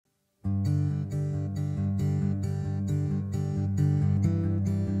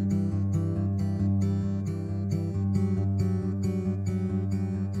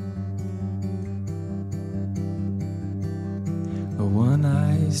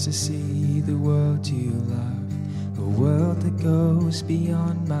eyes to see the world you love, a world that goes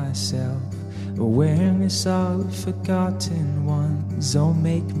beyond myself. Awareness of forgotten ones, oh,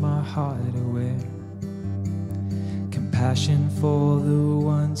 make my heart aware. Compassion for the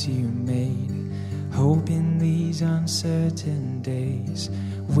ones you made, hope in these uncertain days.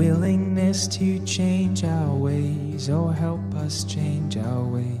 Willingness to change our ways, oh, help us change our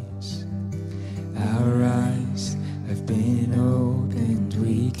ways. Our eyes have been opened,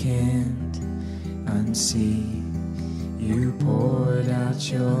 we can't unsee. You poured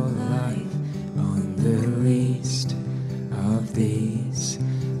out your life on the least of these.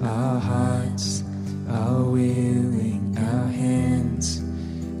 Our hearts are willing, our hands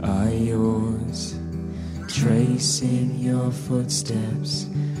are yours. Tracing your footsteps,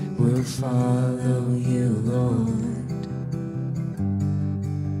 we'll follow you, Lord.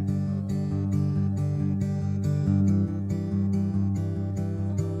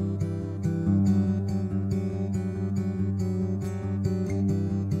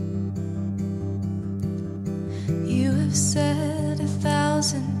 You have said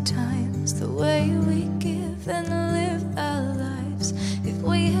 1,000 times the way we give and live our lives. If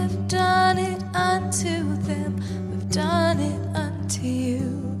we have done it unto them, we've done it unto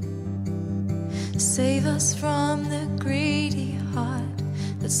you. Save us from the greedy heart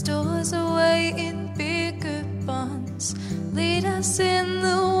that stores away in bigger bonds. Lead us in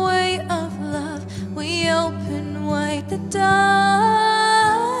the way of love, we open wide the door.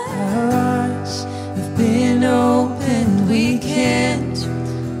 Our eyes have been opened, we can't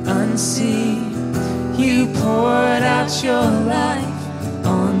unsee. You poured out your life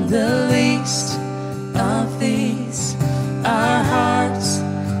on the least of these. Our hearts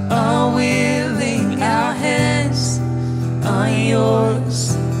are willing, our hands are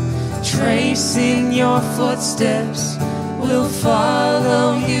yours. Tracing your footsteps, we'll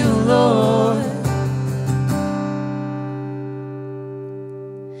follow you, Lord.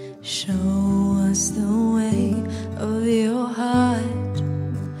 Show us the way of your heart.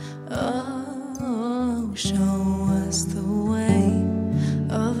 Oh, show us the way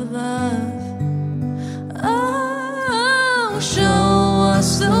of love. Oh, show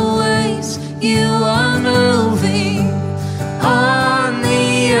us the ways you are moving on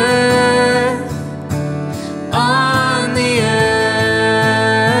the earth, on the earth.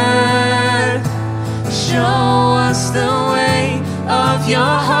 Show us the way of your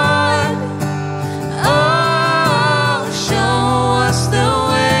heart.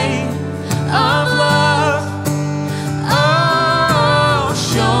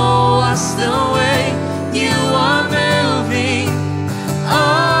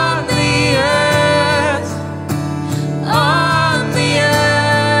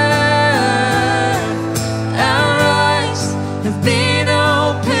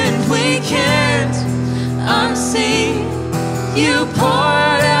 You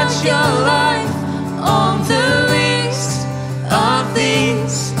poured out your life on the least of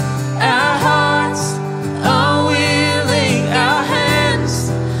these. Our hearts are willing, our hands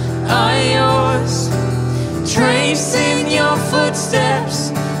are yours. Tracing your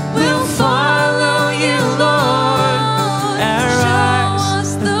footsteps, we'll follow you, Lord. Our eyes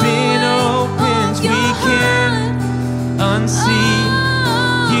have been opened, we can't unsee.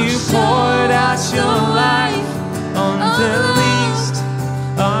 You poured out your life on the least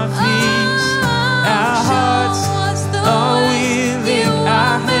of these. Our hearts are willing,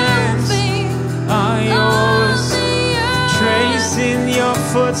 our hands are yours. Tracing your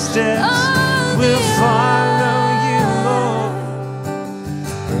footsteps, we'll follow you, Lord.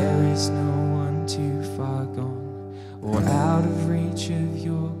 There is no one too far gone or out of reach of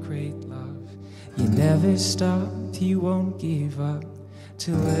your great love. You never stop, you won't give up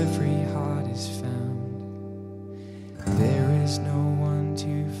till every heart is found. There is no one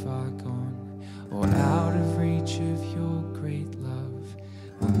too far gone or out of reach of your great love.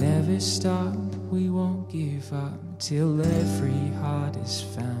 We'll never stop, we won't give up till every heart is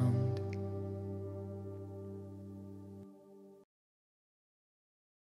found.